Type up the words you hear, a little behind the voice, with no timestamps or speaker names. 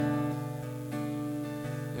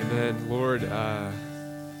Amen. Lord,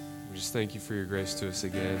 we just thank you for your grace to us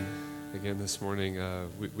again this morning.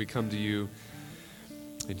 We come to you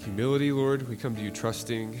in humility, Lord. We come to you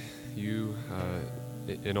trusting you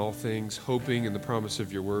in all things, hoping in the promise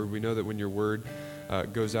of your word. We know that when your word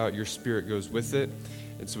goes out, your spirit goes with it.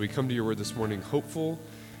 And so we come to your word this morning hopeful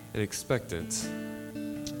and expectant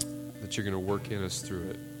that you're going to work in us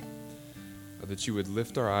through it. That you would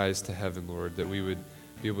lift our eyes to heaven, Lord, that we would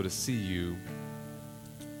be able to see you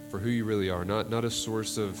for who you really are, not a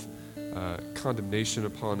source of condemnation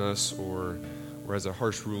upon us or as a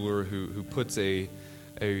harsh ruler who puts a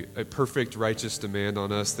perfect righteous demand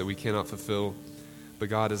on us that we cannot fulfill, but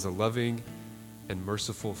God is a loving and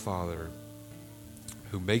merciful Father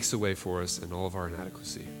who makes a way for us in all of our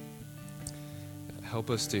inadequacy. Help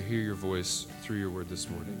us to hear your voice through your word this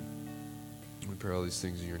morning. We pray all these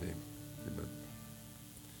things in your name. Amen.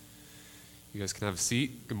 You guys can have a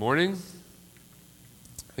seat. Good morning.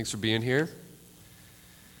 Thanks for being here.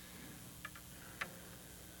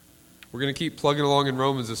 We're going to keep plugging along in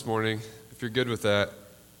Romans this morning, if you're good with that.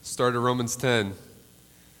 Start at Romans 10.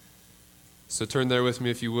 So turn there with me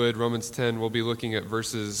if you would. Romans 10, we'll be looking at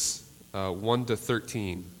verses 1 to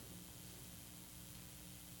 13.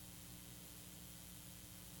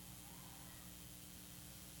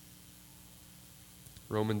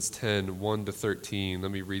 Romans 10, 1 to 13. Let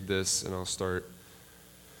me read this and I'll start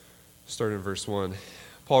in verse 1.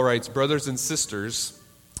 Paul writes, "Brothers and sisters,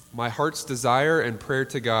 my heart's desire and prayer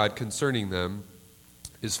to God concerning them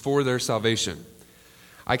is for their salvation.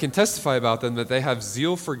 I can testify about them that they have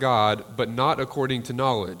zeal for God, but not according to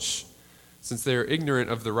knowledge, since they are ignorant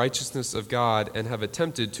of the righteousness of God and have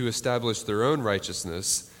attempted to establish their own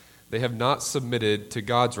righteousness. They have not submitted to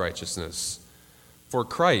God's righteousness. For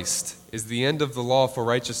Christ is the end of the law for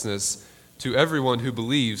righteousness to everyone who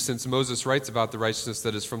believes, since Moses writes about the righteousness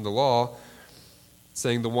that is from the law,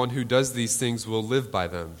 saying the one who does these things will live by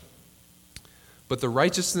them. But the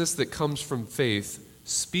righteousness that comes from faith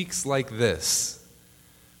speaks like this: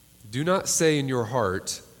 do not say in your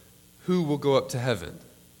heart, 'Who will go up to heaven?'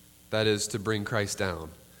 That is, to bring Christ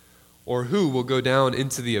down. Or 'Who will go down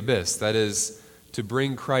into the abyss?' That is, to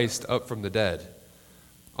bring Christ up from the dead.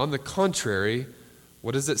 On the contrary,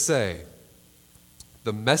 what does it say?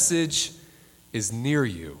 The message is near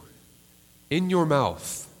you, in your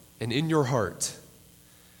mouth and in your heart.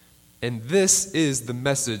 And this is the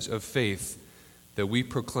message of faith that we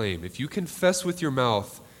proclaim. If you confess with your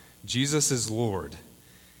mouth Jesus is Lord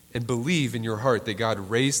and believe in your heart that God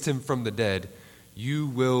raised him from the dead, you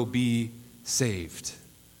will be saved.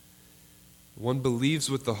 One believes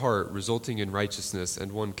with the heart, resulting in righteousness,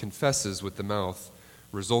 and one confesses with the mouth,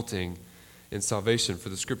 resulting in salvation. For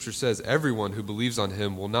the scripture says, everyone who believes on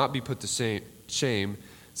him will not be put to shame,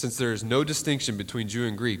 since there is no distinction between Jew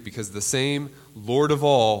and Greek, because the same Lord of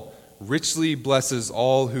all richly blesses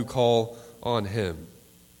all who call on him.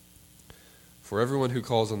 For everyone who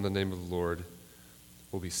calls on the name of the Lord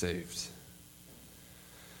will be saved."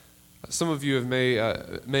 Some of you may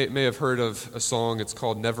have heard of a song. It's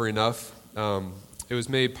called "Never Enough." It was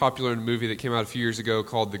made popular in a movie that came out a few years ago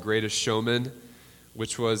called The Greatest Showman,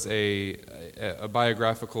 which was a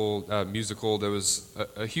biographical musical that was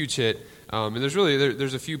a huge hit. And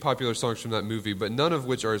there's a few popular songs from that movie, but none of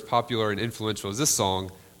which are as popular and influential as this song,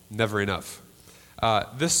 "Never Enough."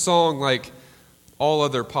 This song, like all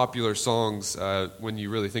other popular songs, when you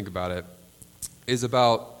really think about it, is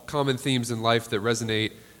about common themes in life that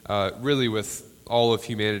resonate really with all of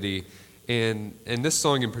humanity. And this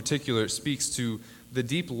song in particular speaks to the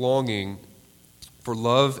deep longing for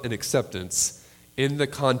love and acceptance in the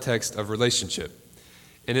context of relationship.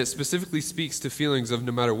 And it specifically speaks to feelings of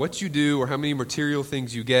no matter what you do or how many material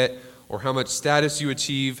things you get or how much status you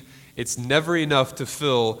achieve, it's never enough to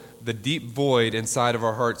fill the deep void inside of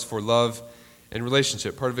our hearts for love and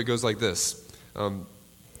relationship. Part of it goes like this. And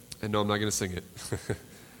no, I'm not going to sing it.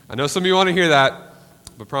 I know some of you want to hear that,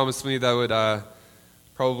 but promise me that would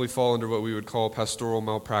probably fall under what we would call pastoral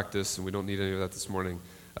malpractice, and we don't need any of that this morning.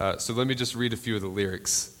 So let me just read a few of the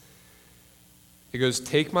lyrics. It goes,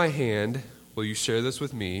 "Take my hand, will you share this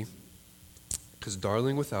with me? 'Cause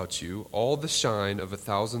darling, without you, all the shine of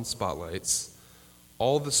 1,000 spotlights,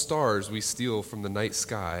 all the stars we steal from the night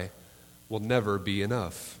sky will never be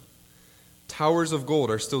enough. Towers of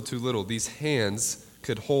gold are still too little. These hands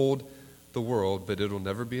could hold the world, but it'll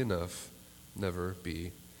never be enough, never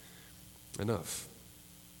be enough."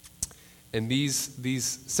 And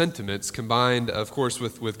these sentiments combined, of course,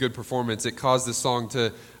 with good performance, it caused this song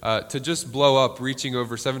to just blow up, reaching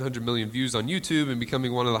over 700 million views on YouTube and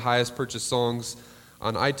becoming one of the highest purchased songs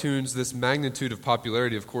on iTunes. This magnitude of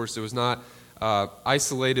popularity, of course, it was not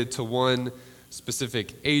isolated to one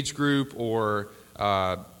specific age group or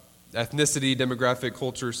ethnicity, demographic,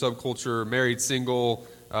 culture, subculture, married, single,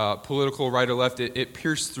 political, right or left. It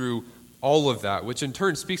pierced through all of that, which in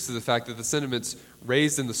turn speaks to the fact that the sentiments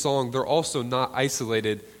raised in the song, they're also not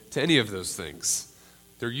isolated to any of those things.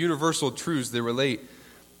 They're universal truths. They relate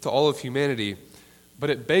to all of humanity.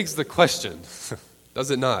 But it begs the question,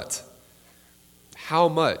 does it not? How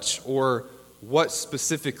much or what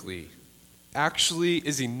specifically actually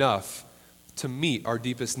is enough to meet our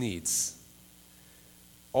deepest needs?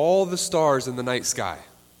 All the stars in the night sky,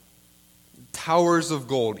 towers of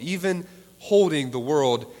gold, even holding the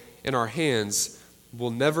world in our hands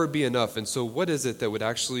will never be enough. And so what is it that would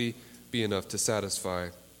actually be enough to satisfy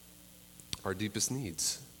our deepest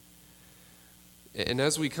needs? And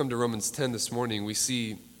as we come to Romans 10 this morning, we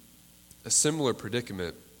see a similar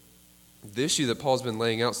predicament. The issue that Paul's been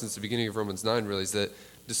laying out since the beginning of Romans 9 really is that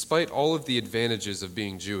despite all of the advantages of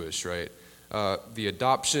being Jewish, right? The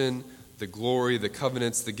adoption, the glory, the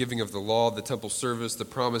covenants, the giving of the law, the temple service, the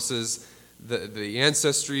promises, the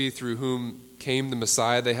ancestry through whom came the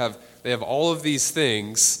Messiah. They have all of these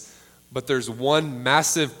things, but there's one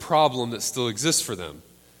massive problem that still exists for them.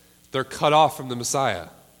 They're cut off from the Messiah.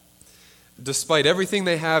 Despite everything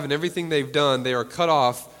they have and everything they've done, they are cut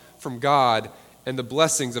off from God and the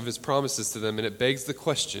blessings of his promises to them. And it begs the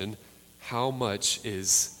question, how much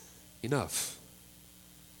is enough?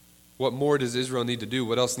 What more does Israel need to do?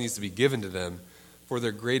 What else needs to be given to them for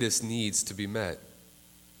their greatest needs to be met?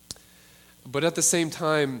 But at the same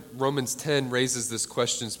time, Romans 10 raises this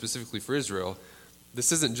question specifically for Israel.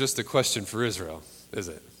 This isn't just a question for Israel, is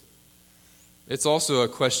it? It's also a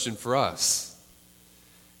question for us.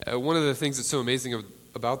 One of the things that's so amazing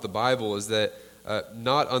about the Bible is that,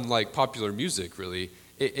 not unlike popular music, really,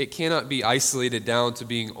 it cannot be isolated down to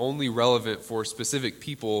being only relevant for specific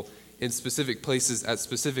people in specific places at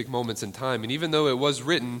specific moments in time. And even though it was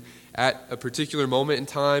written at a particular moment in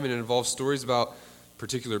time and it involves stories about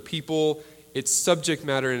particular people, its subject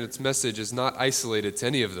matter and its message is not isolated to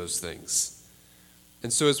any of those things.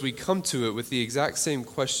 And so as we come to it with the exact same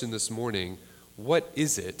question this morning, what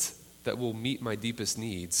is it that will meet my deepest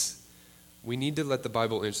needs? We need to let the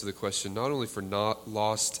Bible answer the question not only for not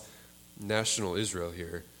lost national Israel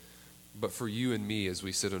here, but for you and me as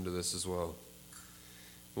we sit under this as well.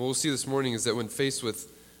 What we'll see this morning is that when faced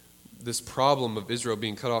with this problem of Israel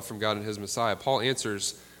being cut off from God and his Messiah, Paul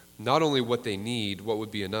answers not only what they need, what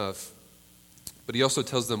would be enough, but he also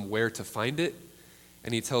tells them where to find it,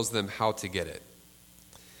 and he tells them how to get it.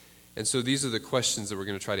 And so these are the questions that we're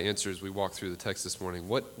going to try to answer as we walk through the text this morning.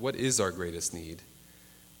 What is our greatest need?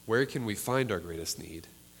 Where can we find our greatest need?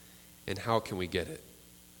 And how can we get it?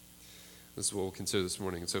 This is what we'll consider this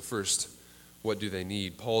morning. And so first, what do they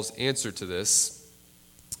need? Paul's answer to this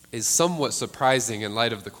is somewhat surprising in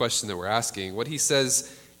light of the question that we're asking. What he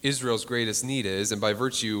says Israel's greatest need is, and by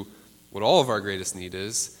virtue, what all of our greatest need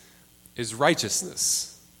is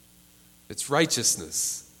righteousness. It's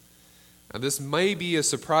righteousness. Now, this may be a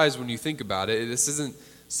surprise when you think about it. This isn't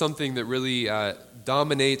something that really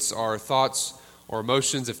dominates our thoughts or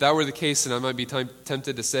emotions. If that were the case, then I might be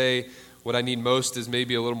tempted to say what I need most is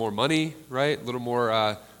maybe a little more money, right? A little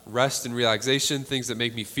more rest and relaxation, things that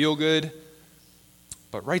make me feel good.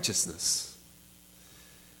 But righteousness.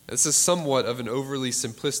 This is somewhat of an overly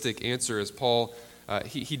simplistic answer, as Paul,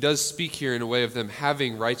 he does speak here in a way of them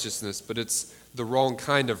having righteousness, but it's the wrong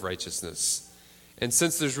kind of righteousness. And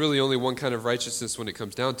since there's really only one kind of righteousness when it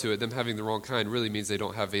comes down to it, them having the wrong kind really means they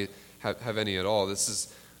don't have any at all. This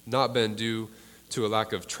has not been due to a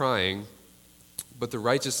lack of trying, but the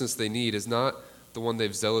righteousness they need is not the one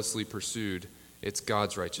they've zealously pursued. It's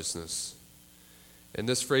God's righteousness. And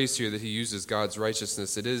this phrase here that he uses, God's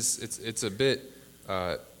righteousness, it's a bit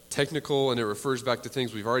technical, and it refers back to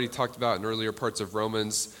things we've already talked about in earlier parts of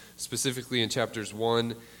Romans, specifically in chapters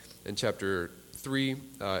 1 and chapter 3.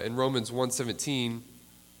 In Romans 1:17,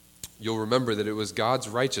 you'll remember that it was God's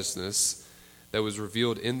righteousness that was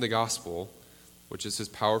revealed in the gospel, which is his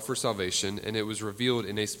power for salvation, and it was revealed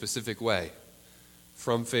in a specific way,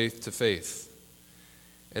 from faith to faith.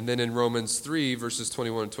 And then in Romans 3, verses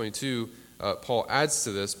 21 and 22, Paul adds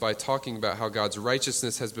to this by talking about how God's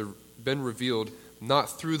righteousness has been revealed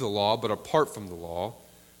not through the law, but apart from the law,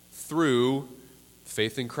 through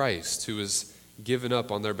faith in Christ, who is given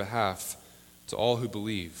up on their behalf to all who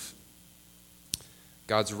believe.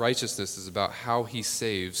 God's righteousness is about how he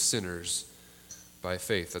saves sinners by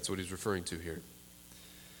faith. That's what he's referring to here.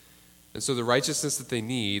 And so the righteousness that they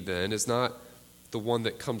need, then, is not the one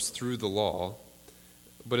that comes through the law,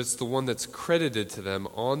 but it's the one that's credited to them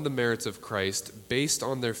on the merits of Christ based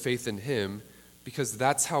on their faith in him, because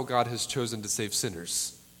that's how God has chosen to save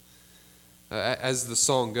sinners. As the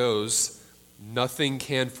song goes, nothing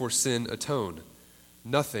can for sin atone,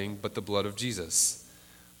 nothing but the blood of Jesus.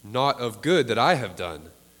 Not of good that I have done,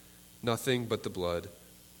 nothing but the blood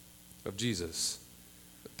of Jesus.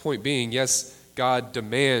 The point being, yes, God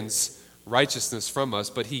demands righteousness from us,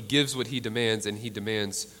 but he gives what he demands, and he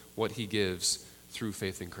demands what he gives through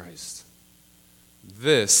faith in Christ.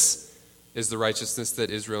 This is the righteousness that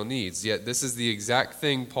Israel needs. Yet this is the exact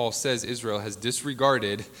thing Paul says Israel has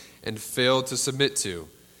disregarded and failed to submit to.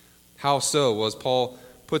 How so? Well, as Paul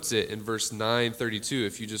puts it in verse 9:32,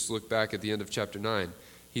 if you just look back at the end of chapter 9,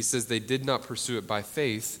 he says they did not pursue it by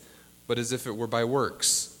faith, but as if it were by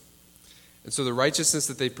works. And so the righteousness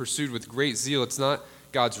that they pursued with great zeal, it's not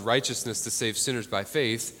God's righteousness to save sinners by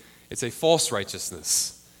faith. It's a false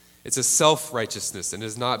righteousness. It's a self-righteousness and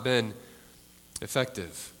has not been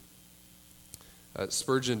effective.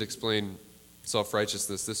 Spurgeon explained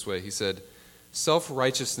self-righteousness this way. He said,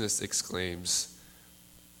 self-righteousness exclaims,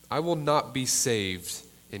 I will not be saved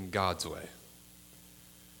in God's way.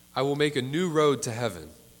 I will make a new road to heaven.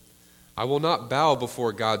 I will not bow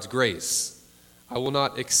before God's grace. I will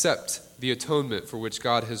not accept the atonement for which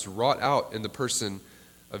God has wrought out in the person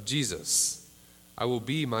of Jesus. I will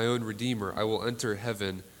be my own Redeemer. I will enter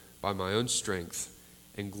heaven by my own strength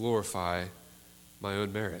and glorify my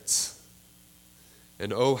own merits.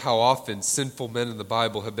 And oh, how often sinful men in the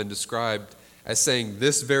Bible have been described as saying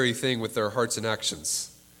this very thing with their hearts and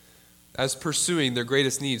actions, as pursuing their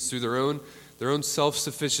greatest needs through their own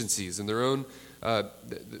self-sufficiencies and their own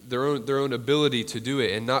ability to do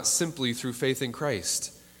it, and not simply through faith in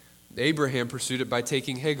Christ. Abraham pursued it by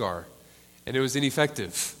taking Hagar, and it was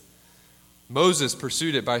ineffective. Moses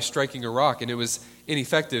pursued it by striking a rock, and it was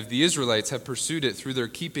ineffective. The Israelites have pursued it through their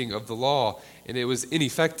keeping of the law, and it was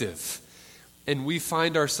ineffective. And we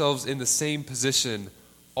find ourselves in the same position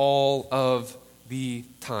all of the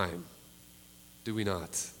time, do we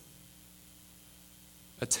not?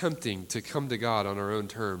 Attempting to come to God on our own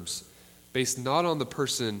terms, based not on the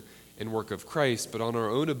person and work of Christ, but on our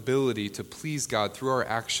own ability to please God through our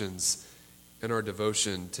actions and our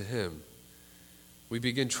devotion to him. We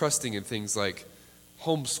begin trusting in things like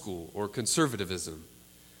homeschool or conservatism.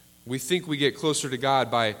 We think we get closer to God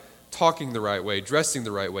by talking the right way, dressing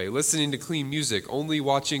the right way, listening to clean music, only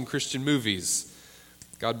watching Christian movies.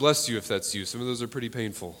 God bless you if that's you. Some of those are pretty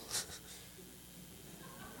painful.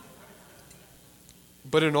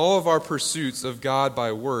 But in all of our pursuits of God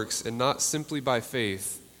by works and not simply by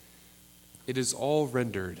faith, it is all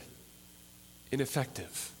rendered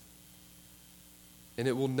ineffective. And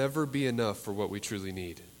it will never be enough for what we truly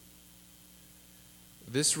need.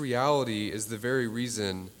 This reality is the very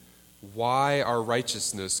reason why our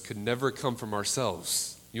righteousness could never come from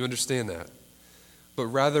ourselves. You understand that? But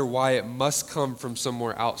rather why it must come from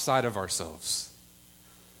somewhere outside of ourselves.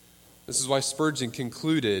 This is why Spurgeon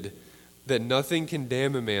concluded that nothing can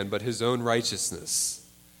damn a man but his own righteousness,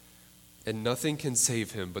 and nothing can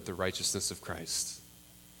save him but the righteousness of Christ.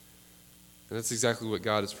 And that's exactly what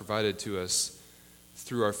God has provided to us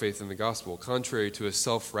through our faith in the gospel. Contrary to a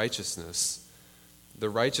self-righteousness, the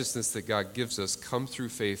righteousness that God gives us comes through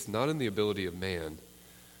faith, not in the ability of man,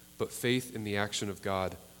 but faith in the action of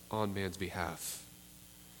God on man's behalf.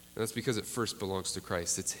 And that's because it first belongs to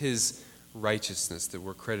Christ. It's his righteousness that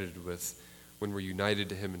we're credited with when we're united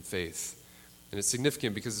to him in faith. And it's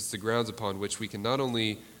significant because it's the grounds upon which we can not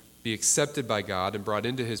only be accepted by God and brought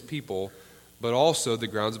into his people, but also the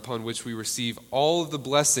grounds upon which we receive all of the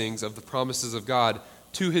blessings of the promises of God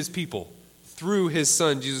to his people through his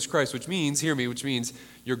Son, Jesus Christ, which means, hear me, which means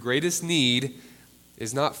your greatest need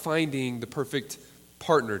is not finding the perfect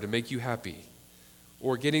partner to make you happy,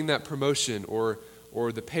 or getting that promotion, or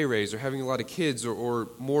the pay raise, or having a lot of kids, or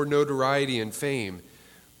more notoriety and fame.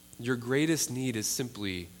 Your greatest need is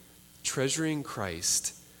simply treasuring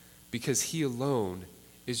Christ, because he alone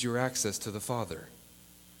is your access to the Father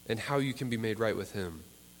and how you can be made right with him.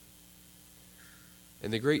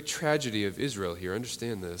 And the great tragedy of Israel here,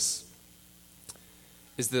 understand this,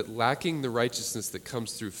 is that lacking the righteousness that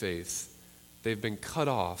comes through faith, they've been cut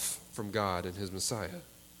off from God and his Messiah.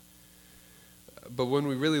 But when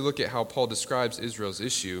we really look at how Paul describes Israel's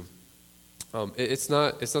issue, it's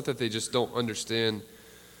not that they just don't understand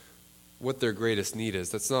what their greatest need is.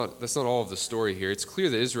 That's not all of the story here. It's clear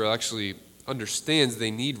that Israel actually understands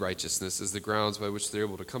they need righteousness as the grounds by which they're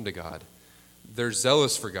able to come to God. They're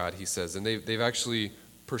zealous for God, he says, and they've actually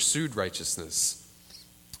pursued righteousness.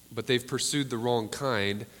 But they've pursued the wrong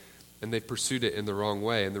kind, and they've pursued it in the wrong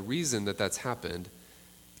way. And the reason that that's happened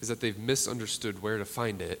is that they've misunderstood where to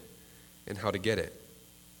find it and how to get it.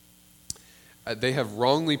 They have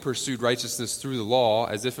wrongly pursued righteousness through the law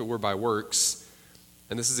as if it were by works,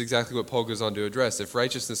 And this is exactly what Paul goes on to address. If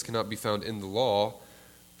righteousness cannot be found in the law,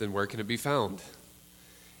 then where can it be found?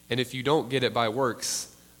 And if you don't get it by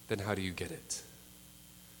works, then how do you get it?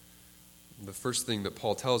 The first thing that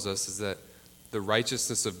Paul tells us is that the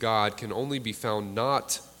righteousness of God can only be found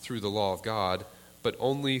not through the law of God, but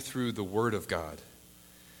only through the Word of God.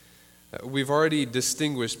 We've already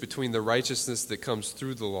distinguished between the righteousness that comes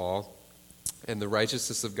through the law and the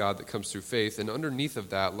righteousness of God that comes through faith, and underneath of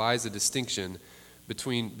that lies a distinction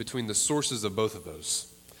between the sources of both of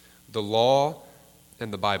those, the law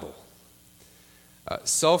and the Bible.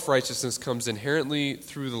 Self-righteousness comes inherently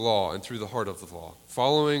through the law and through the heart of the law,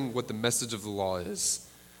 following what the message of the law is.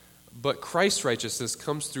 But Christ's righteousness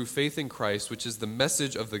comes through faith in Christ, which is the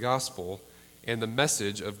message of the gospel and the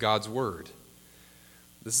message of God's word.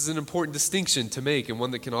 This is an important distinction to make, and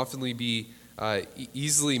one that can often be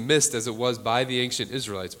easily missed as it was by the ancient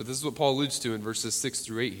Israelites. But this is what Paul alludes to in verses 6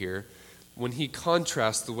 through 8 here, when he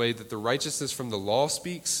contrasts the way that the righteousness from the law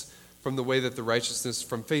speaks from the way that the righteousness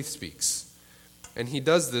from faith speaks. And he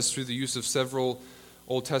does this through the use of several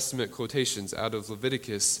Old Testament quotations out of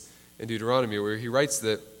Leviticus and Deuteronomy, where he writes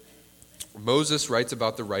that Moses writes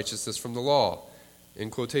about the righteousness from the law in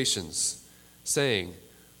quotations, saying,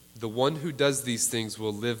 "The one who does these things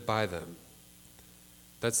will live by them."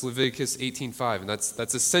 That's Leviticus 18:5, and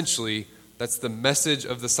that's essentially, that's the message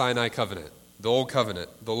of the Sinai covenant, the old covenant,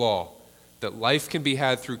 the law, that life can be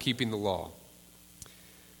had through keeping the law.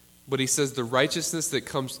 But he says the righteousness that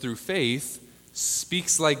comes through faith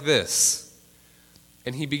speaks like this.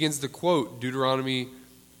 And he begins to quote Deuteronomy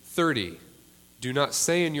 30. "Do not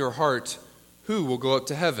say in your heart, 'Who will go up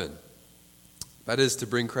to heaven?'" That is to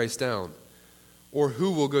bring Christ down. "Or who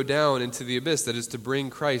will go down into the abyss?" That is to bring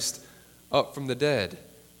Christ up from the dead.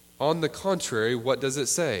 On the contrary, what does it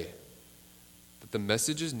say? That the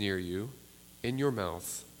message is near you, in your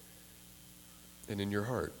mouth, and in your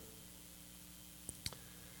heart.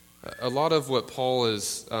 A lot of what Paul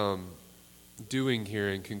is doing here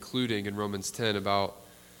and concluding in Romans 10 about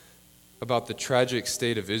the tragic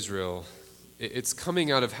state of Israel, it's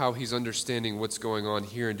coming out of how he's understanding what's going on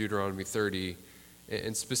here in Deuteronomy 30,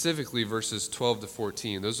 and specifically verses 12 to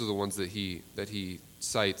 14. Those are the ones that he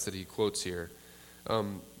cites, that he quotes here.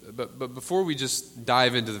 But before we just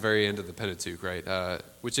dive into the very end of the Pentateuch, right?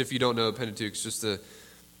 Which, if you don't know, Pentateuch is just a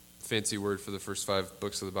fancy word for the first 5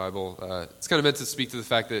 books of the Bible. It's kind of meant to speak to the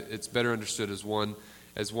fact that it's better understood as one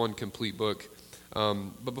complete book.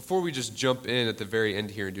 But before we just jump in at the very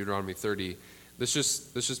end here in Deuteronomy 30, let's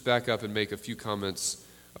just back up and make a few comments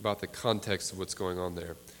about the context of what's going on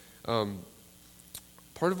there.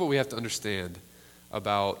 Part of what we have to understand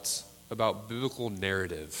about biblical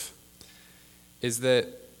narrative is that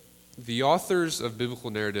the authors of biblical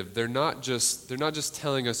narrative, they're not just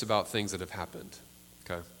telling us about things that have happened.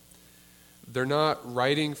 Okay? They're not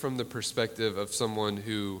writing from the perspective of someone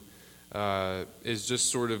who is just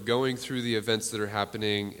sort of going through the events that are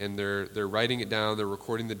happening, and they're writing it down, they're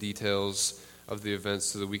recording the details of the events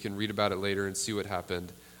so that we can read about it later and see what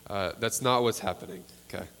happened. That's not what's happening.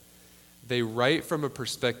 Okay? They write from a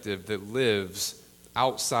perspective that lives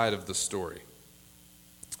outside of the story.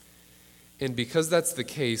 And because that's the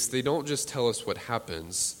case, they don't just tell us what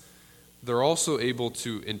happens. They're also able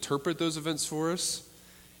to interpret those events for us,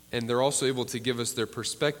 and they're also able to give us their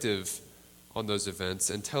perspective on those events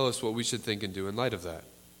and tell us what we should think and do in light of that.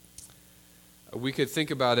 We could think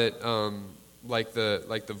about it like the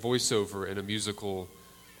voiceover in a musical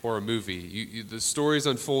or a movie. The story's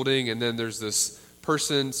unfolding, and then there's this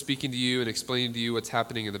person speaking to you and explaining to you what's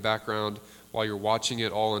happening in the background while you're watching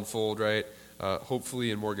it all unfold, right?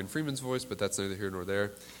 Hopefully in Morgan Freeman's voice, but that's neither here nor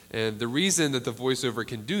there. And the reason that the voiceover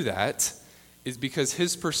can do that is because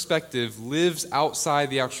his perspective lives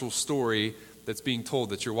outside the actual story that's being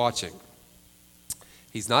told that you're watching.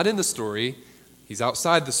 He's not in the story, he's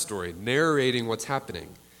outside the story, narrating what's happening.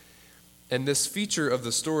 And this feature of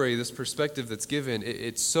the story, this perspective that's given,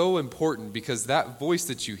 it's so important because that voice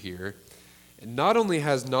that you hear not only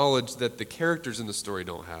has knowledge that the characters in the story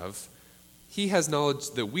don't have, he has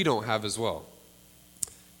knowledge that we don't have as well.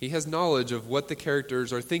 He has knowledge of what the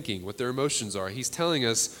characters are thinking, what their emotions are. He's telling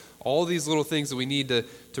us all these little things that we need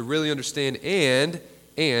to really understand,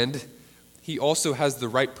 and he also has the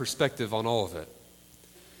right perspective on all of it.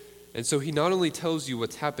 And so he not only tells you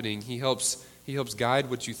what's happening, he helps guide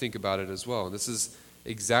what you think about it as well. And this is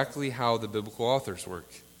exactly how the biblical authors work.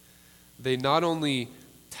 They not only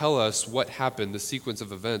tell us what happened, the sequence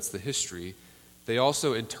of events, the history, they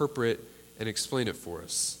also interpret and explain it for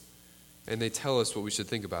us. And they tell us what we should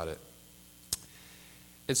think about it.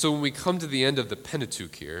 And so when we come to the end of the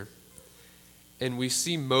Pentateuch here, and we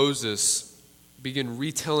see Moses begin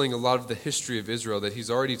retelling a lot of the history of Israel that he's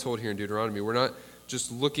already told here in Deuteronomy. We're not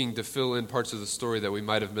just looking to fill in parts of the story that we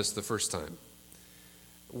might have missed the first time.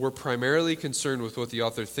 We're primarily concerned with what the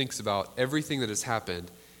author thinks about everything that has happened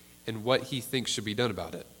and what he thinks should be done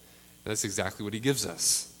about it. And that's exactly what he gives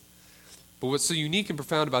us. But what's so unique and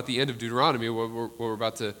profound about the end of Deuteronomy, what we're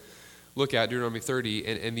about to look at, Deuteronomy 30,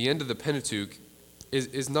 and the end of the Pentateuch,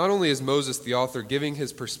 is not only is Moses, the author, giving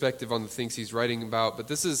his perspective on the things he's writing about, but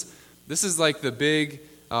this is like the big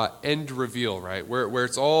end reveal, right? Where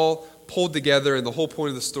it's all pulled together and the whole point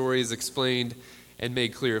of the story is explained and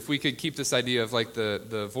made clear. If we could keep this idea of like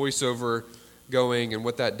the voiceover going and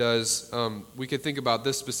what that does, we could think about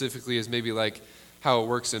this specifically as maybe like how it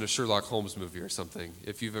works in a Sherlock Holmes movie or something.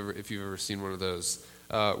 If you've ever seen one of those,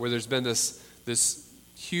 where there's been this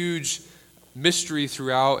huge mystery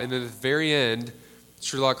throughout, and then at the very end,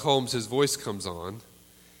 Sherlock Holmes, his voice comes on,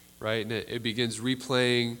 right, and it begins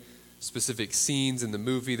replaying specific scenes in the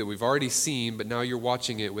movie that we've already seen, but now you're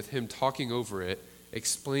watching it with him talking over it,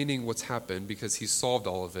 explaining what's happened because he's solved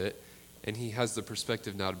all of it, and he has the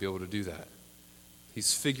perspective now to be able to do that.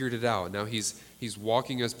 He's figured it out. Now he's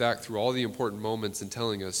walking us back through all the important moments and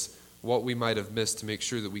telling us what we might have missed to make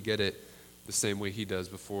sure that we get it the same way he does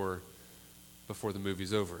before the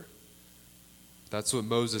movie's over. That's what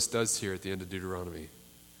Moses does here at the end of Deuteronomy.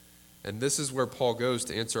 And this is where Paul goes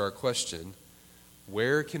to answer our question,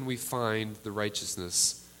 where can we find the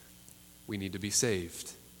righteousness we need to be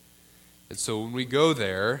saved? And so when we go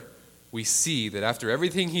there, we see that after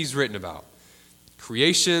everything he's written about,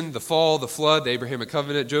 creation, the fall, the flood, the Abrahamic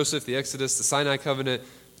covenant, Joseph, the Exodus, the Sinai covenant,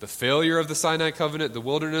 the failure of the Sinai covenant, the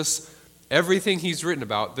wilderness, everything he's written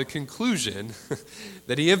about, the conclusion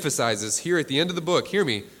that he emphasizes here at the end of the book, hear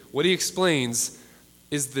me, what he explains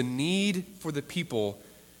is the need for the people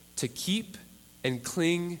to keep and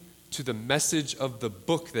cling to the message of the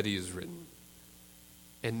book that he has written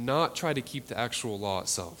and not try to keep the actual law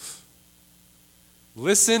itself.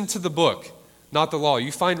 Listen to the book, not the law.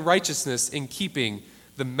 You find righteousness in keeping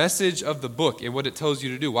the message of the book and what it tells you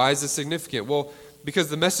to do. Why is this significant? Well, because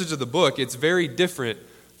the message of the book, it's very different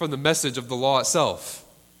from the message of the law itself.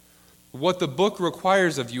 What the book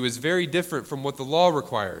requires of you is very different from what the law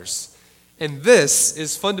requires. And this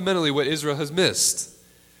is fundamentally what Israel has missed.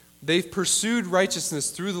 They've pursued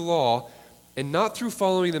righteousness through the law and not through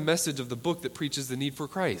following the message of the book that preaches the need for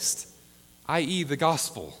Christ, i.e. the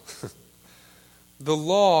gospel. The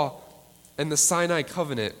law and the Sinai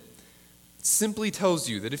covenant simply tells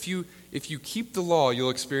you that if you keep the law,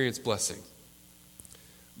 you'll experience blessing.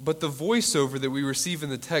 But the voiceover that we receive in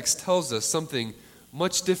the text tells us something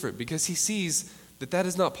much different because he sees that that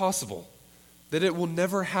is not possible, that it will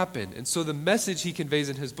never happen. And so the message he conveys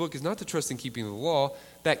in his book is not to trust in keeping the law.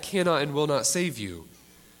 That cannot and will not save you.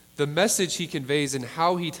 The message he conveys and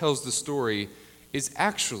how he tells the story is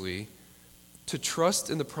actually to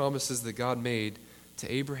trust in the promises that God made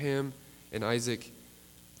to Abraham and Isaac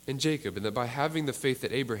and Jacob, and that by having the faith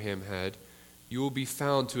that Abraham had, you will be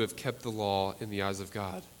found to have kept the law in the eyes of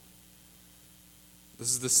God. This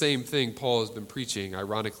is the same thing Paul has been preaching,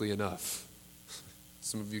 ironically enough.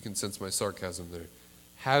 Some of you can sense my sarcasm there.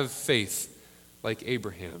 Have faith like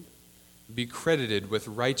Abraham. Be credited with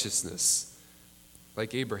righteousness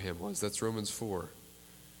like Abraham was. That's Romans 4.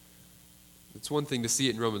 It's one thing to see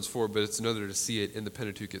it in Romans 4, but it's another to see it in the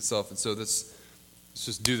Pentateuch itself. And so let's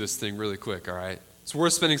just do this thing really quick, all right? It's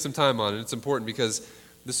worth spending some time on, and it's important because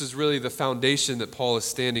this is really the foundation that Paul is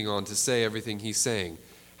standing on to say everything he's saying.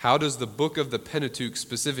 How does the book of the Pentateuch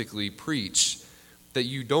specifically preach that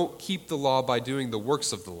you don't keep the law by doing the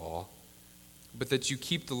works of the law, but that you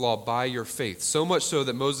keep the law by your faith? So much so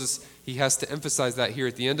that Moses, he has to emphasize that here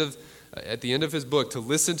at the end of his book, to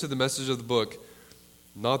listen to the message of the book,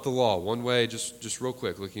 not the law. One way, just real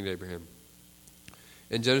quick, looking at Abraham.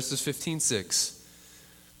 In Genesis 15:6,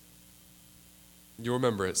 you'll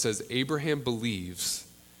remember it says, Abraham believes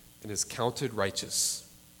and is counted righteous.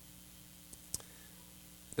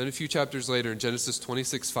 Then a few chapters later in Genesis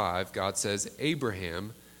 26:5, God says,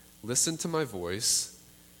 Abraham listened to my voice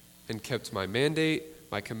and kept my mandate,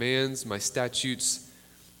 my commands, my statutes,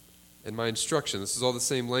 and my instruction. This is all the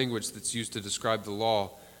same language that's used to describe the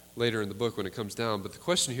law later in the book when it comes down. But the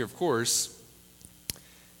question here, of course,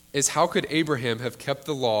 is how could Abraham have kept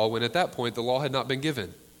the law when at that point the law had not been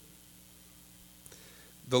given?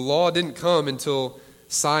 The law didn't come until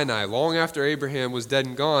Sinai, long after Abraham was dead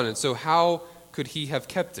and gone. And so how could he have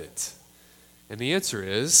kept it? And the answer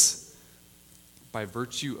is by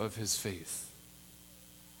virtue of his faith.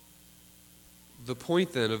 The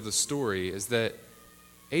point then of the story is that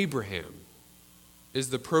Abraham is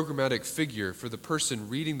the programmatic figure for the person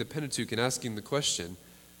reading the Pentateuch and asking the question,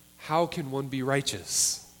 how can one be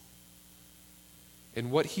righteous?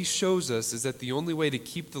 And what he shows us is that the only way to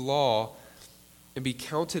keep the law and be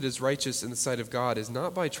counted as righteous in the sight of God is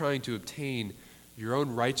not by trying to obtain your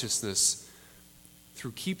own righteousness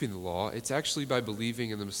through keeping the law. It's actually by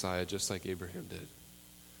believing in the Messiah, just like Abraham did.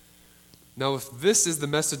 Now, if this is the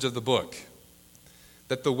message of the book,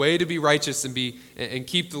 that the way to be righteous and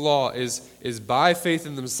keep the law is by faith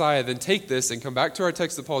in the Messiah, then take this and come back to our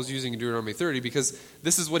text that Paul is using in Deuteronomy 30, because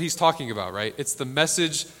this is what he's talking about, right? It's the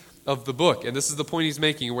message of the book, and this is the point he's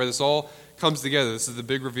making, where this all comes together. This is the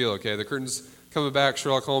big reveal, okay? The curtain's coming back.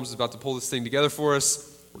 Sherlock Holmes is about to pull this thing together for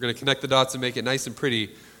us. We're going to connect the dots and make it nice and pretty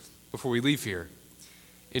before we leave here.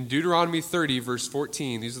 In Deuteronomy 30, verse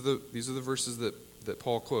 14, these are the verses that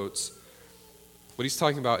Paul quotes. What he's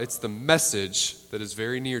talking about, it's the message that is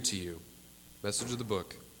very near to you, message of the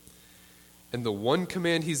book. And the one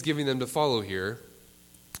command he's giving them to follow here,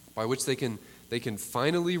 by which they can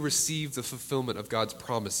finally receive the fulfillment of God's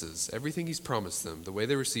promises. Everything he's promised them, the way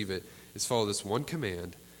they receive it, is follow this one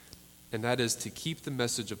command, and that is to keep the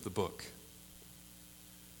message of the book.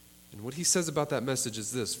 And what he says about that message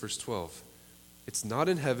is this, verse 12. It's not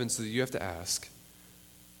in heaven, so that you have to ask,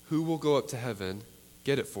 who will go up to heaven,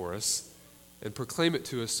 get it for us, and proclaim it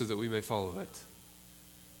to us so that we may follow it.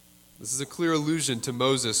 This is a clear allusion to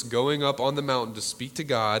Moses going up on the mountain to speak to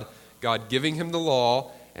God, God giving him the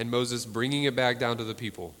law, and Moses bringing it back down to the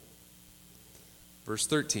people. Verse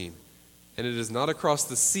 13, and it is not across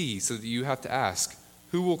the sea, so that you have to ask,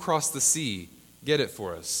 who will cross the sea, get it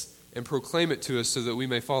for us, and proclaim it to us so that we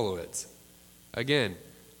may follow it. Again,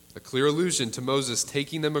 a clear allusion to Moses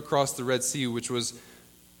taking them across the Red Sea, which was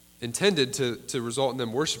intended to result in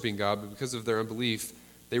them worshiping God, but because of their unbelief,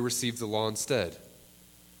 they received the law instead.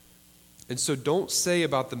 And so don't say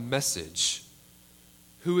about the message,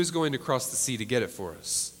 who is going to cross the sea to get it for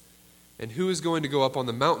us? And who is going to go up on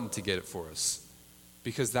the mountain to get it for us?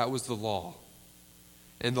 Because that was the law.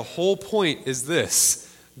 And the whole point is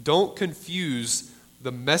this: don't confuse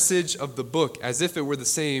the message of the book as if it were the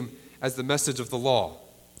same as the message of the law.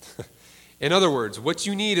 In other words, what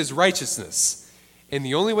you need is righteousness. And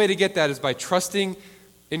the only way to get that is by trusting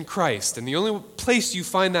in Christ. And the only place you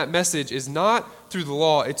find that message is not through the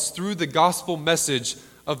law, it's through the gospel message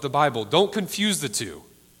of the Bible. Don't confuse the two.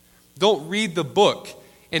 Don't read the book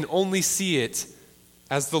and only see it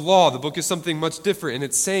as the law. The book is something much different, and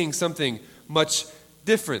it's saying something much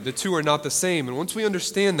different. The two are not the same. And once we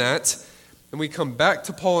understand that, and we come back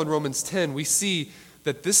to Paul in Romans 10, we see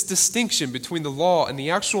that this distinction between the law and the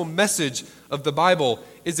actual message of the Bible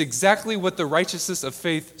is exactly what the righteousness of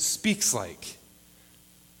faith speaks like.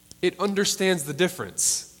 It understands the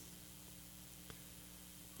difference.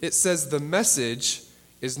 It says the message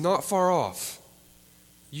is not far off.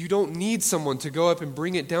 You don't need someone to go up and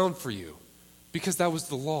bring it down for you, because that was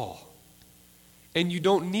the law. And you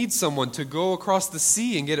don't need someone to go across the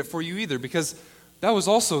sea and get it for you either, because that was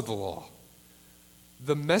also the law.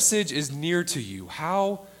 The message is near to you.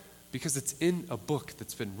 How? Because it's in a book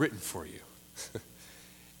that's been written for you.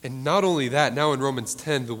 And not only that, now in Romans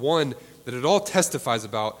 10, the one that it all testifies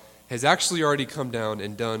about has actually already come down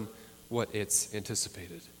and done what it's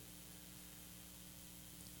anticipated.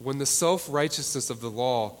 When the self-righteousness of the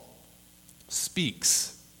law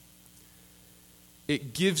speaks,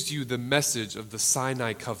 it gives you the message of the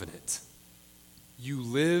Sinai covenant. You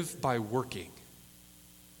live by working.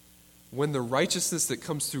 When the righteousness that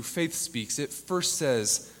comes through faith speaks, it first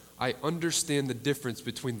says, I understand the difference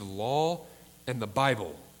between the law and the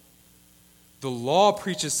Bible. The law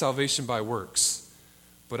preaches salvation by works,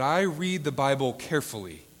 but I read the Bible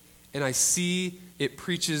carefully, and I see it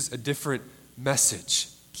preaches a different message,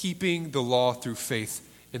 keeping the law through faith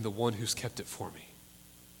in the one who's kept it for me.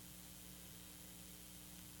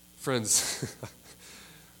 Friends,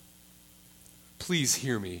 please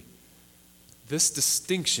hear me. This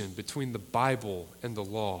distinction between the Bible and the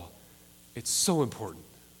law, it's so important.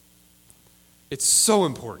 It's so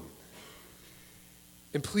important.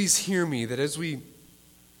 And please hear me that as we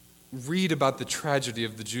read about the tragedy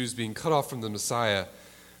of the Jews being cut off from the Messiah,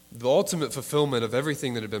 the ultimate fulfillment of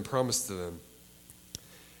everything that had been promised to them,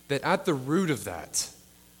 that at the root of that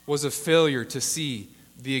was a failure to see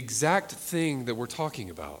the exact thing that we're talking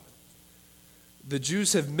about. The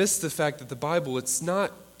Jews have missed the fact that the Bible, it's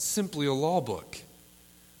not simply a law book.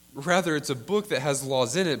 Rather, it's a book that has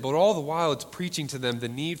laws in it, but all the while it's preaching to them the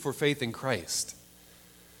need for faith in Christ.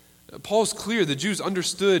 Paul's clear. The Jews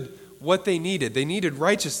understood what they needed. They needed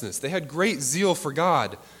righteousness. They had great zeal for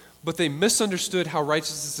God, but they misunderstood how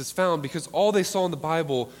righteousness is found because all they saw in the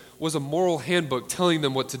Bible was a moral handbook telling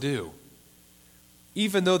them what to do.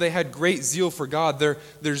 Even though they had great zeal for God,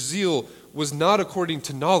 their zeal was not according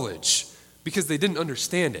to knowledge, because they didn't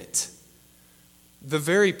understand it. The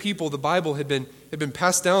very people the Bible had been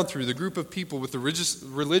passed down through, the group of people with the religious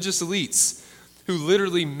elites who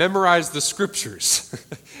literally memorized the scriptures.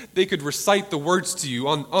 They could recite the words to you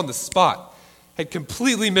on the spot, had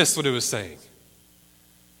completely missed what it was saying.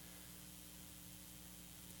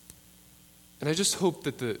 And I just hope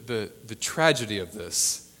that the tragedy of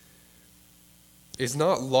this is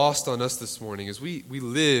not lost on us this morning as we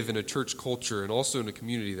live in a church culture and also in a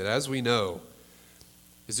community that, as we know,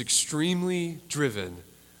 is extremely driven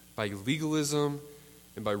by legalism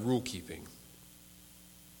and by rule keeping.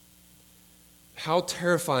 How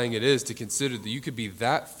terrifying it is to consider that you could be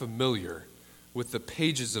that familiar with the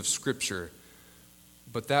pages of Scripture,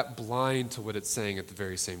 but that blind to what it's saying at the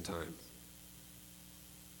very same time.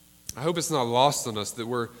 I hope it's not lost on us that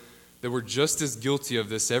we're just as guilty of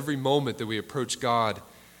this every moment that we approach God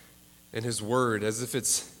and His Word, as if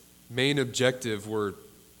its main objective were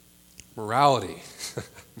morality.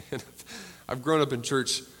 Man, I've grown up in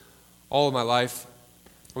church all of my life.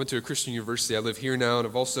 I went to a Christian university. I live here now, and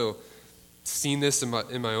I've also seen this in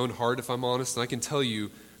my own heart, if I'm honest. And I can tell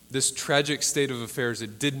you, this tragic state of affairs,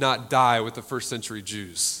 it did not die with the first century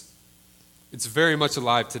Jews. It's very much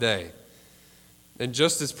alive today, and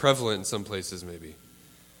just as prevalent in some places maybe.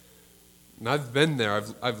 And I've been there.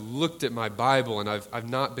 I've looked at my Bible, and I've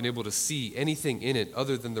not been able to see anything in it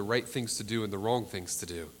other than the right things to do and the wrong things to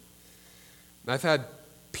do. And I've had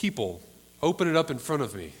people open it up in front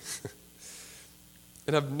of me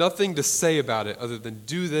and have nothing to say about it other than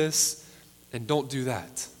do this and don't do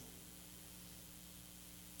that.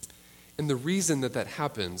 And the reason that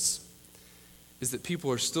happens is that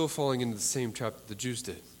people are still falling into the same trap that the Jews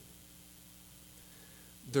did.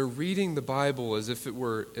 They're reading the Bible as if it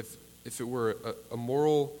were a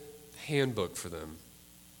moral handbook for them,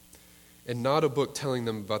 and not a book telling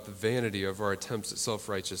them about the vanity of our attempts at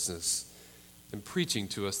self-righteousness and preaching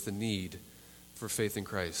to us the need for faith in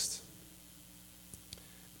Christ.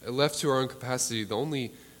 Left to our own capacity, the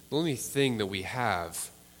only thing that we have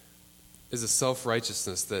is a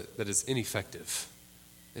self-righteousness that is ineffective,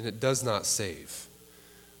 and it does not save.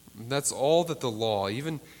 And that's all that the law,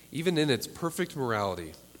 even in its perfect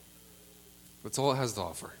morality, that's all it has to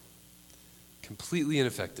offer. Completely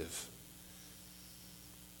ineffective.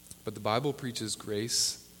 But the Bible preaches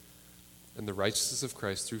grace and the righteousness of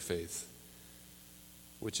Christ through faith,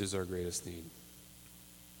 which is our greatest need.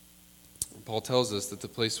 Paul tells us that the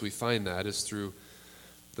place we find that is through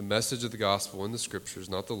the message of the gospel in the scriptures,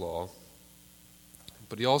 not the law.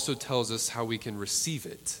 But he also tells us how we can receive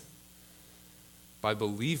it by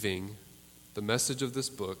believing the message of this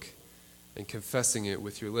book and confessing it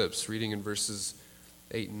with your lips. Reading in verses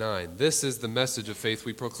 8 and 9. This is the message of faith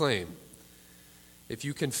we proclaim. If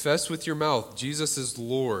you confess with your mouth Jesus is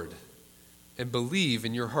Lord and believe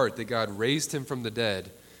in your heart that God raised him from the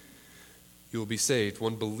dead, you will be saved.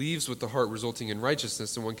 One believes with the heart, resulting in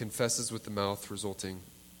righteousness, and one confesses with the mouth, resulting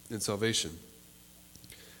in salvation.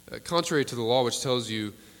 Contrary to the law, which tells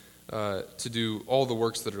you to do all the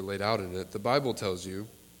works that are laid out in it, the Bible tells you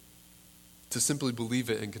to simply believe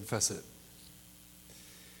it and confess it.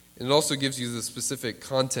 And it also gives you the specific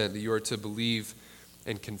content that you are to believe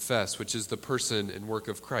and confess, which is the person and work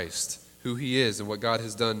of Christ, who he is and what God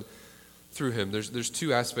has done through him. There's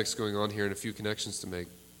two aspects going on here and a few connections to make.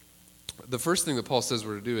 The first thing that Paul says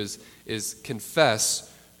we're to do is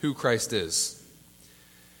confess who Christ is.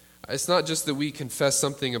 It's not just that we confess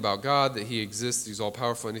something about God, that he exists, he's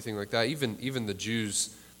all-powerful, anything like that. Even the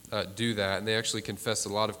Jews do that, and they actually confess a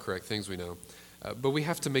lot of correct things, we know. But we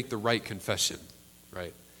have to make the right confession,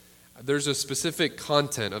 right? There's a specific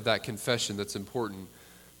content of that confession that's important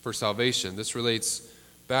for salvation. This relates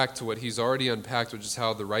back to what he's already unpacked, which is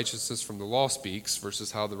how the righteousness from the law speaks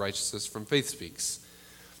versus how the righteousness from faith speaks.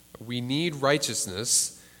 We need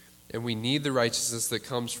righteousness, and we need the righteousness that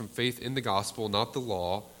comes from faith in the gospel, not the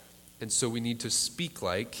law. And so we need to speak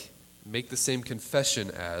like, make the same confession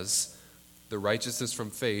as the righteousness from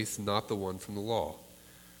faith, not the one from the law.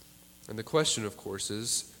 And the question, of course,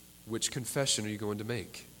 is, which confession are you going to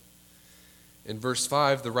make? In verse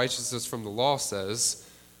 5, the righteousness from the law says,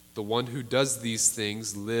 the one who does these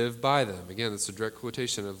things live by them. Again, that's a direct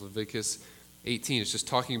quotation of Leviticus 18. It's just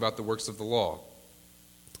talking about the works of the law.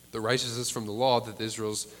 The righteousness from the law that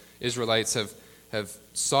the Israelites have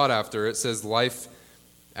sought after, it says life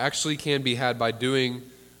actually can be had by doing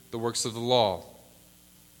the works of the law.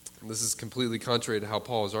 And this is completely contrary to how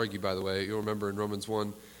Paul has argued, by the way. You'll remember in Romans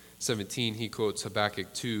 1:17, he quotes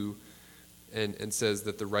Habakkuk 2 and says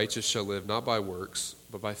that the righteous shall live not by works,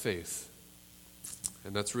 but by faith.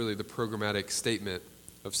 And that's really the programmatic statement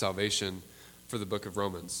of salvation for the book of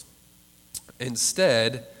Romans.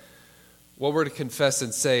 Instead, what we're to confess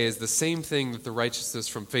and say is the same thing that the righteousness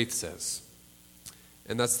from faith says.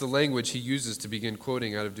 And that's the language he uses to begin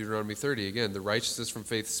quoting out of Deuteronomy 30. Again, the righteousness from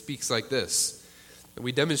faith speaks like this. And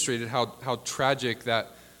we demonstrated how tragic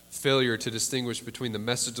that failure to distinguish between the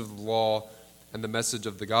message of the law and the message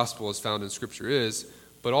of the gospel as found in Scripture is.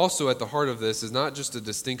 But also at the heart of this is not just a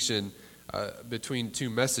distinction between two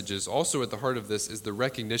messages. Also at the heart of this is the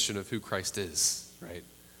recognition of who Christ is, right?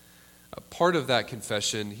 Part of that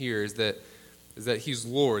confession here is that he's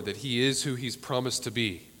Lord, that he is who he's promised to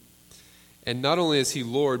be. And not only is he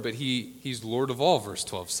Lord, but he's Lord of all, verse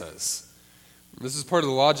 12 says. This is part of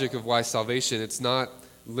the logic of why salvation, it's not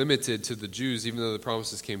limited to the Jews, even though the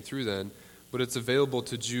promises came through then, but it's available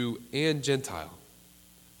to Jew and Gentile,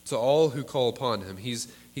 to all who call upon him. He's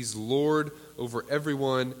Lord over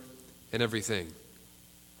everyone and everything.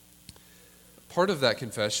 Part of that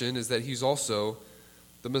confession is that he's also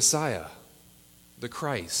the Messiah, the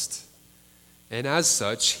Christ. And as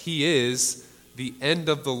such, he is the end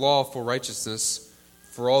of the law for righteousness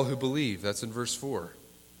for all who believe. That's in verse 4.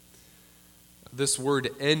 This word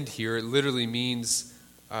end here, it literally means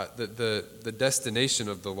the destination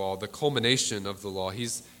of the law, the culmination of the law.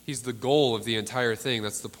 He's the goal of the entire thing.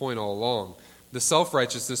 That's the point all along. The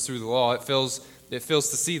self-righteousness through the law, it fails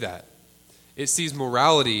to see that. It sees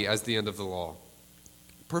morality as the end of the law.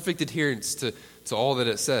 Perfect adherence to all that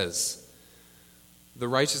it says. The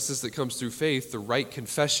righteousness that comes through faith, the right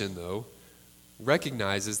confession, though,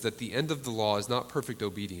 recognizes that the end of the law is not perfect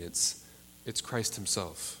obedience. It's Christ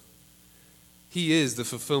himself. He is the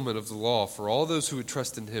fulfillment of the law for all those who would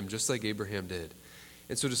trust in him, just like Abraham did.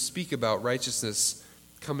 And so to speak about righteousness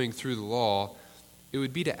coming through the law, it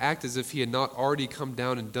would be to act as if he had not already come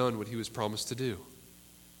down and done what he was promised to do.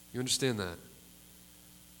 You understand that?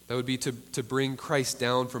 That would be to bring Christ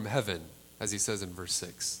down from heaven, as he says in verse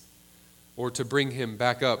 6. Or to bring him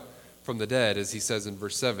back up from the dead, as he says in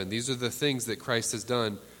verse 7. These are the things that Christ has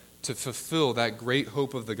done to fulfill that great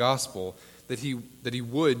hope of the gospel, that he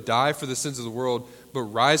would die for the sins of the world, but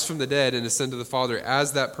rise from the dead and ascend to the Father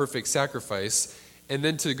as that perfect sacrifice. And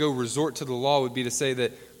then to go resort to the law would be to say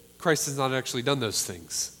that Christ has not actually done those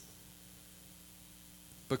things.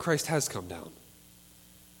 But Christ has come down.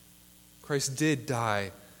 Christ did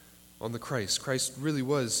die on the cross. Christ really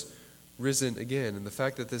was risen again. And the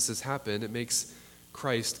fact that this has happened, it makes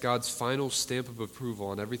Christ God's final stamp of approval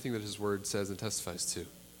on everything that his word says and testifies to.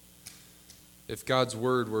 If God's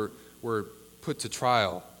word were put to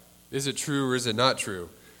trial, is it true or is it not true?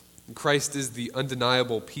 And Christ is the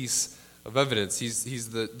undeniable piece of evidence. He's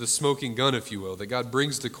the smoking gun, if you will, that God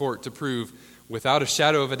brings to court to prove without a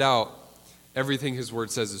shadow of a doubt everything his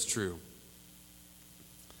word says is true.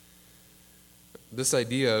 This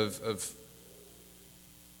idea of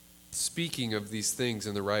speaking of these things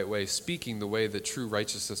in the right way, speaking the way that true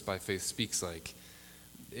righteousness by faith speaks like,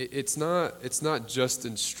 it's not just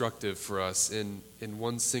instructive for us in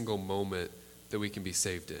one single moment that we can be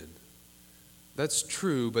saved in. That's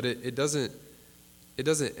true, but it doesn't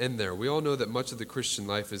end there. We all know that much of the Christian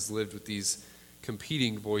life is lived with these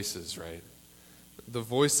competing voices, right? The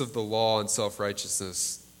voice of the law and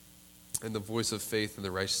self-righteousness, and the voice of faith and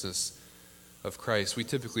the righteousness of Christ. We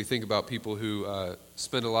typically think about people who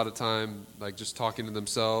spend a lot of time like just talking to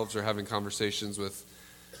themselves or having conversations with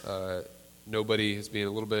nobody, as being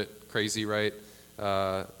a little bit crazy, right?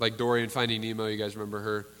 Like Dory in Finding Nemo, you guys remember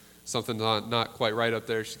her? Something not quite right up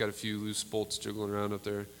there. She's got a few loose bolts jiggling around up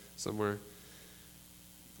there somewhere.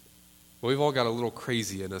 Well, we've all got a little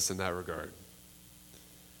crazy in us in that regard.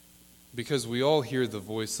 Because we all hear the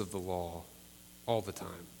voice of the law all the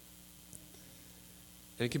time.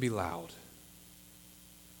 And it can be loud.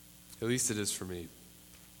 At least it is for me.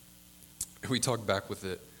 We talk back with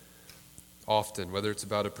it often, whether it's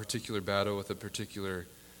about a particular battle with a particular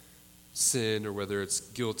sin, or whether it's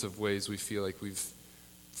guilt of ways we feel like we've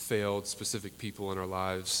failed specific people in our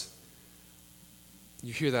lives.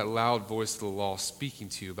 You hear that loud voice of the law speaking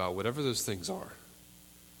to you about whatever those things are,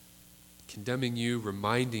 condemning you,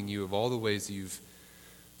 reminding you of all the ways that you've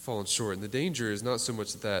fallen short. And the danger is not so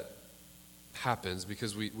much that happens,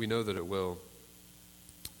 because we know that it will.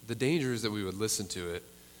 The danger is that we would listen to it,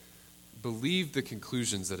 believe the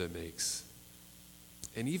conclusions that it makes,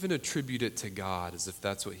 and even attribute it to God as if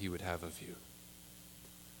that's what he would have of you.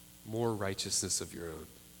 More righteousness of your own.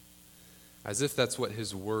 As if that's what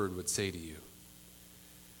his word would say to you.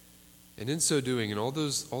 And in so doing, in all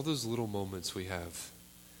those little moments we have,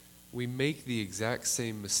 we make the exact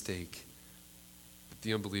same mistake that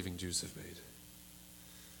the unbelieving Jews have made.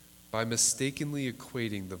 By mistakenly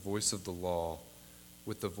equating the voice of the law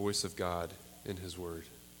with the voice of God in his word.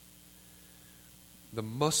 the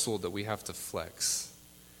muscle that we have to flex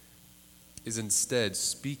is instead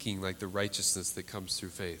speaking like the righteousness that comes through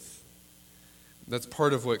faith. That's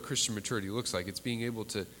part of what Christian maturity looks like. It's being able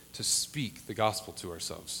to speak the gospel to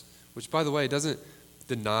ourselves, which, by the way, doesn't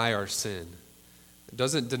deny our sin. It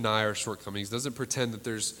doesn't deny our shortcomings. It doesn't pretend that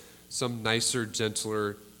there's some nicer,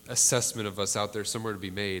 gentler assessment of us out there somewhere to be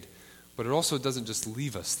made. But it also doesn't just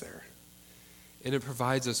leave us there. And it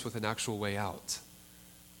provides us with an actual way out,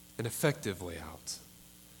 an effective way out.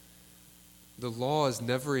 The law is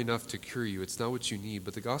never enough to cure you. It's not what you need.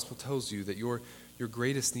 But the gospel tells you that your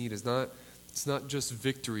greatest need is not, it's not just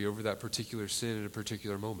victory over that particular sin in a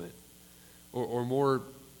particular moment, or more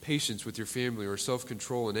patience with your family, or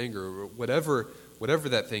self-control and anger, or whatever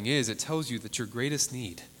that thing is. It tells you that your greatest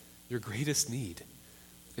need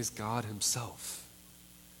is God himself.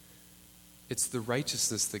 It's the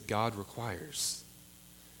righteousness that God requires.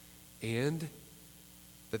 And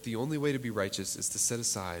that the only way to be righteous is to set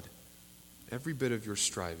aside every bit of your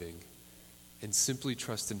striving and simply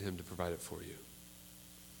trust in him to provide it for you.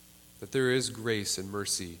 That there is grace and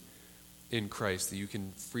mercy in Christ that you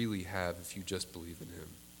can freely have if you just believe in him.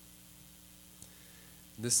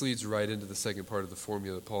 And this leads right into the second part of the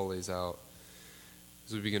formula that Paul lays out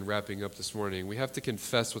as we begin wrapping up this morning. We have to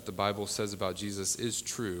confess what the Bible says about Jesus is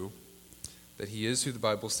true, that he is who the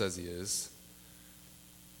Bible says he is,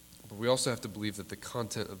 but we also have to believe that the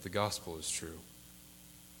content of the gospel is true.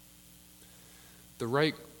 The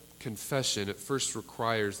right confession at first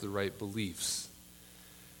requires the right beliefs.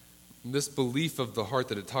 And this belief of the heart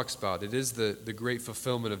that it talks about, it is the great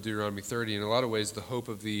fulfillment of Deuteronomy 30, in a lot of ways the hope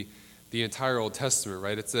of the entire Old Testament,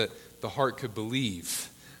 right? It's that the heart could believe,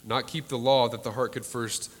 not keep the law, that the heart could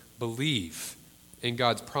first believe in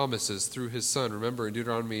God's promises through his Son. Remember in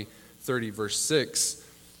Deuteronomy 30, verse 6,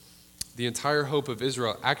 the entire hope of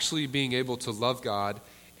Israel actually being able to love God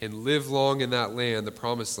and live long in that land, the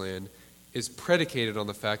promised land, is predicated on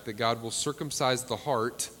the fact that God will circumcise the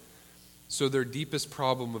heart so their deepest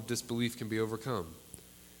problem of disbelief can be overcome.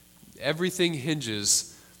 Everything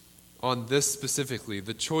hinges on this specifically,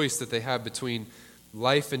 the choice that they have between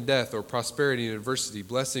life and death, or prosperity and adversity,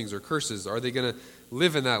 blessings or curses. Are they going to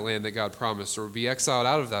live in that land that God promised, or be exiled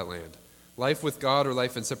out of that land? Life with God or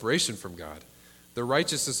life in separation from God? The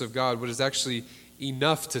righteousness of God, what is actually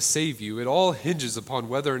enough to save you, it all hinges upon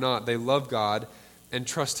whether or not they love God and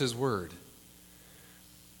trust his word.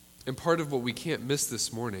 And part of what we can't miss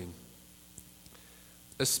this morning,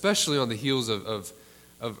 especially on the heels of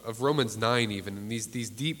Romans 9 even, and these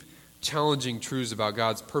deep, challenging truths about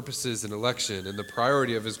God's purposes and election and the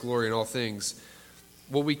priority of his glory in all things,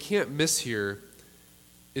 what we can't miss here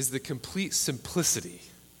is the complete simplicity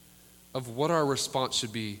of what our response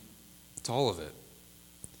should be to all of it.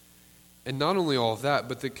 And not only all of that,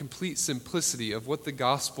 but the complete simplicity of what the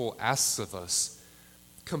gospel asks of us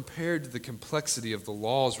compared to the complexity of the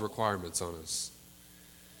law's requirements on us.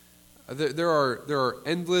 There are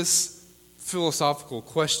endless philosophical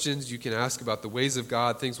questions you can ask about the ways of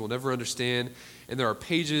God, things we'll never understand, and there are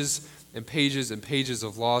pages and pages and pages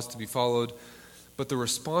of laws to be followed, but the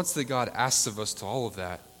response that God asks of us to all of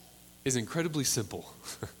that is incredibly simple.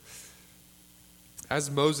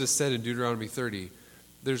 As Moses said in Deuteronomy 30,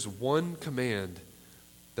 there's one command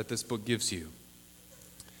that this book gives you,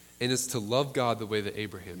 and it's to love God the way that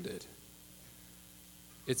Abraham did.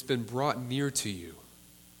 It's been brought near to you.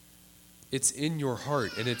 It's in your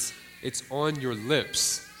heart, and it's on your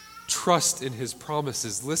lips. Trust in his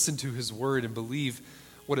promises. Listen to his word and believe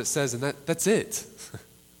what it says, and that's it.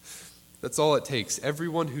 That's all it takes.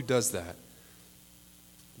 Everyone who does that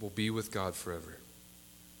will be with God forever.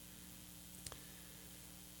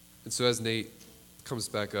 And so as Nate comes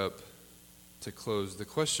back up to close, the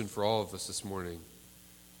question for all of us this morning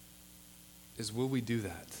is, will we do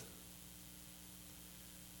that?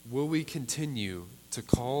 Will we continue to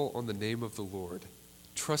call on the name of the Lord,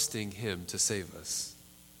 trusting him to save us?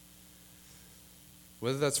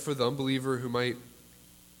 Whether that's for the unbeliever who might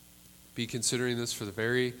be considering this for the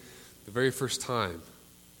very first time,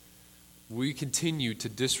 will we continue to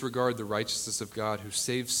disregard the righteousness of God who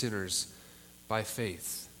saves sinners by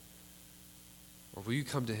faith? Or will you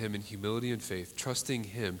come to him in humility and faith, trusting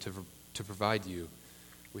him to provide you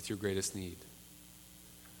with your greatest need?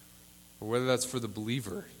 Or whether that's for the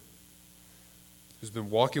believer who's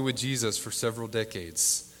been walking with Jesus for several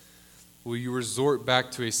decades, will you resort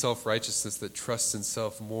back to a self-righteousness that trusts in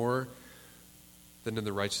self more than in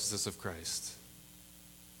the righteousness of Christ?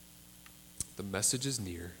 The message is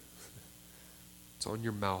near. It's on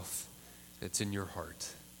your mouth. It's in your heart.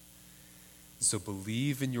 So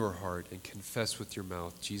believe in your heart and confess with your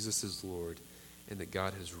mouth Jesus is Lord, and that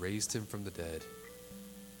God has raised him from the dead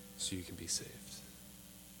so you can be saved.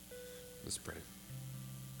 Let's pray.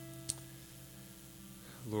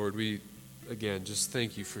 Lord, we, again, just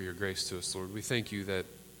thank you for your grace to us, Lord. We thank you that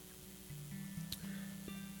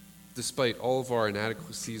despite all of our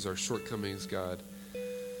inadequacies, our shortcomings, God,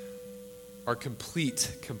 our complete,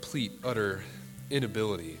 utter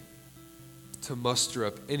inability to muster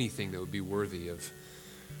up anything that would be worthy of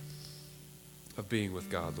being with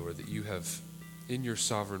God, Lord, that you have, in your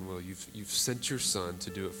sovereign will, you've sent your Son to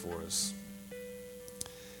do it for us.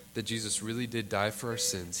 That Jesus really did die for our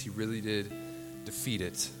sins. He really did defeat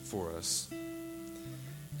it for us.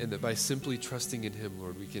 And that by simply trusting in him,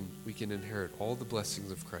 Lord, we can inherit all the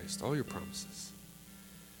blessings of Christ, all your promises.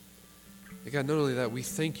 And God, not only that, we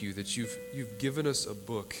thank you that you've given us a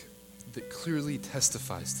book that clearly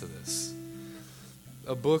testifies to this.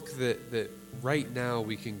 A book that right now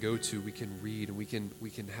we can go to, we can read, and we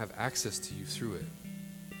can have access to you through it.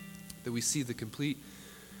 That we see the complete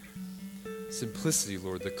simplicity,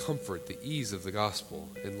 Lord, the comfort, the ease of the gospel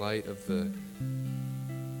in light of the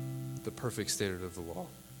perfect standard of the law.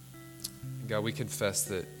 And God, we confess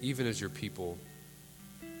that even as your people,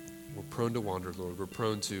 we're prone to wander, Lord. We're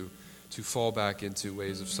prone to fall back into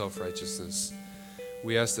ways of self-righteousness.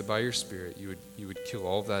 We ask that by your Spirit, you would kill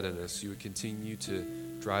all of that in us. You would continue to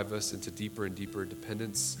drive us into deeper and deeper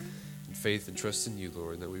dependence and faith and trust in you,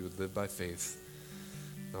 Lord, and that we would live by faith,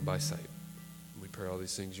 not by sight. We pray all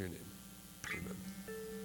these things in your name. Amen.